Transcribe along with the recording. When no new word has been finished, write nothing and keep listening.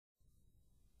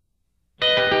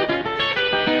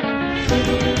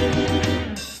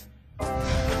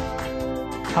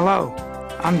Hello,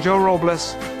 I'm Joe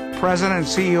Robles, President and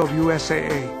CEO of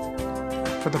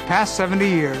USAA. For the past 70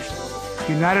 years,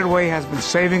 United Way has been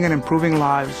saving and improving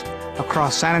lives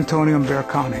across San Antonio and Bexar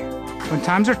County. When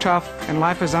times are tough and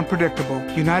life is unpredictable,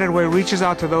 United Way reaches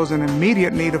out to those in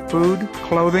immediate need of food,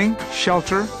 clothing,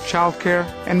 shelter, childcare,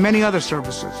 and many other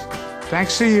services.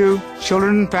 Thanks to you,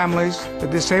 children and families, the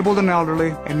disabled and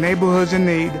elderly, and neighborhoods in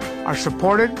need are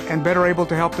supported and better able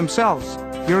to help themselves.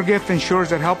 Your gift ensures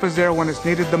that help is there when it's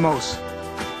needed the most,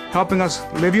 helping us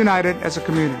live united as a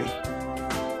community.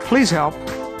 Please help.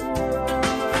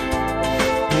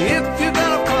 If you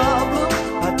got a problem,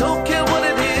 I don't care what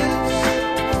it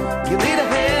is. You need a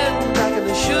hand, I can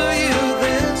assure you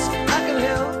this, I can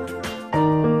help.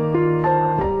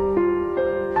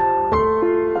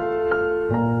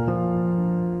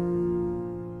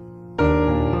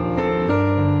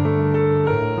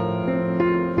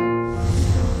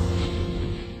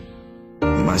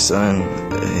 My son,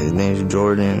 his name's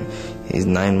Jordan. He's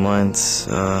 9 months.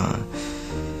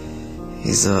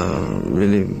 He's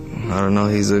really, I don't know,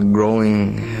 he's a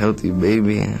growing, healthy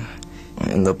baby.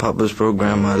 In the Papa's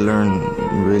program, I learned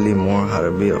really more how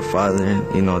to be a father,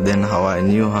 than how I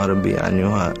knew how to be. I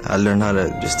learned how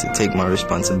to take my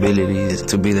responsibilities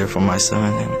to be there for my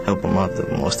son and help him out the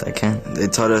most I can. They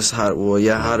taught us how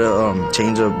to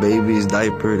change a baby's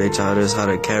diaper. They taught us how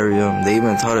to carry them. They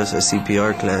even taught us a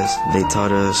CPR class. They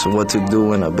taught us what to do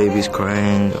when a baby's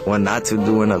crying, what not to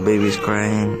do when a baby's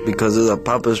crying. Because of the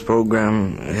Papa's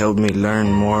program, it helped me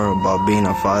learn more about being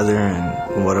a father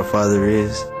and what a father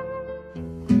is.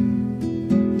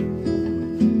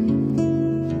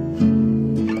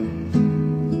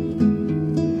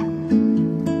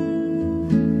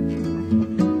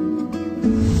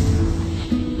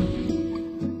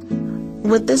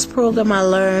 With this program, I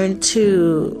learned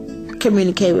to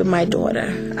communicate with my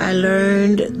daughter. I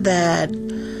learned that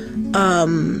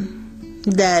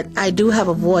I do have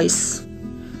a voice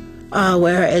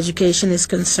where her education is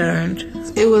concerned.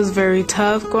 It was very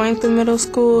tough going through middle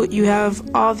school. You have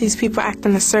all these people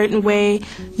acting a certain way.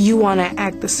 You want to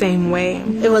act the same way.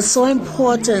 It was so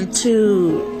important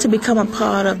to become a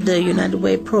part of the United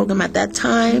Way program at that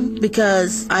time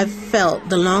because I felt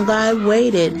the longer I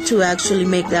waited to actually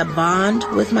make that bond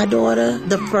with my daughter,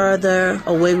 the further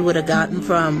away we would have gotten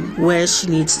from where she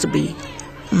needs to be.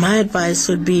 My advice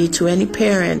would be to any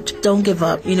parent, don't give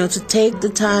up. To take the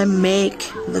time,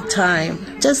 make the time.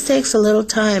 Just takes a little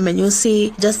time and you'll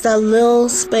see just that little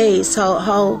space,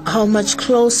 how much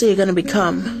closer you're going to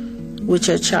become with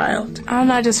your child.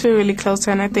 I just feel really close to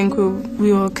her, and I think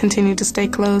we will continue to stay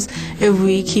close if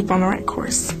we keep on the right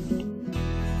course.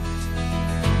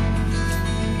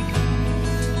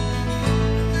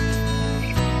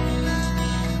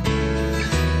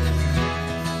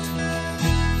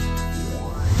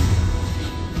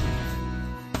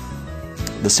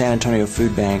 The San Antonio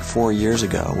Food Bank 4 years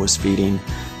ago was feeding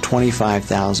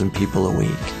 25,000 people a week.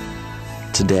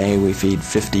 Today we feed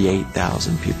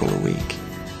 58,000 people a week.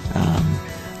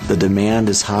 The demand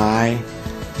is high,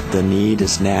 the need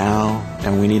is now,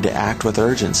 and we need to act with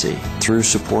urgency. Through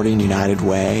supporting United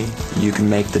Way, you can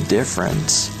make the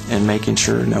difference in making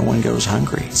sure no one goes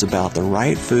hungry. It's about the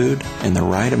right food in the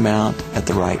right amount at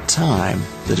the right time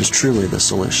that is truly the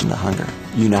solution to hunger.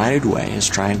 United Way is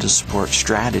trying to support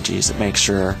strategies that make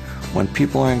sure when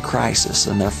people are in crisis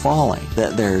and they're falling,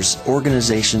 that there's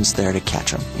organizations there to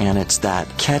catch them. And it's that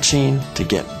catching to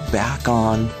get back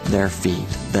on their feet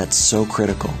that's so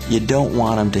critical. You don't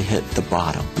want them to hit the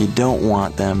bottom. You don't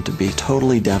want them to be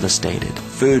totally devastated.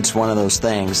 Food's one of those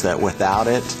things that without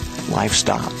it, life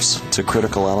stops. It's a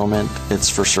critical element. It's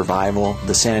for survival.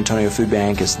 The San Antonio Food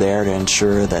Bank is there to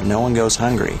ensure that no one goes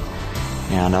hungry.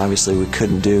 And obviously we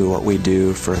couldn't do what we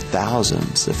do for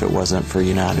thousands if it wasn't for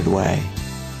United Way.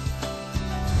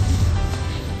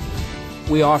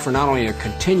 We offer not only a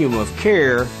continuum of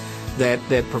care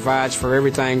that provides for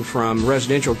everything from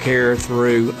residential care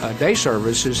through day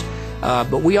services,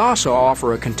 but we also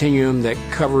offer a continuum that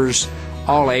covers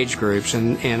all age groups,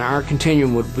 and our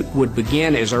continuum would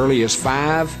begin as early as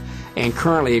 5 and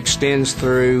currently extends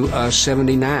through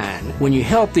 79. When you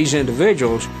help these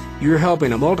individuals, you're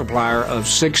helping a multiplier of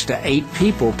 6 to 8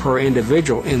 people per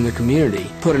individual in the community.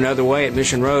 Put another way, at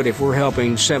Mission Road, if we're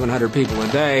helping 700 people a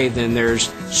day, then there's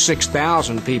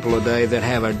 6,000 people a day that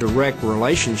have a direct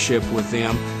relationship with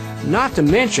them, not to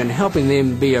mention helping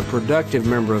them be a productive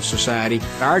member of society.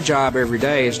 Our job every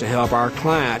day is to help our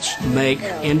clients make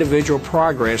individual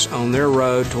progress on their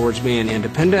road towards being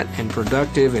independent and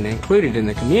productive and included in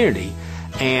the community.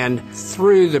 And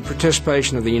through the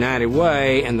participation of the United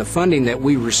Way and the funding that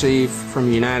we receive from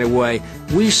the United Way,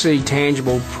 we see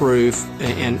tangible proof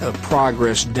and of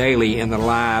progress daily in the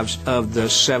lives of the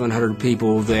 700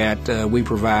 people that we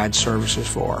provide services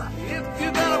for. If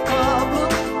you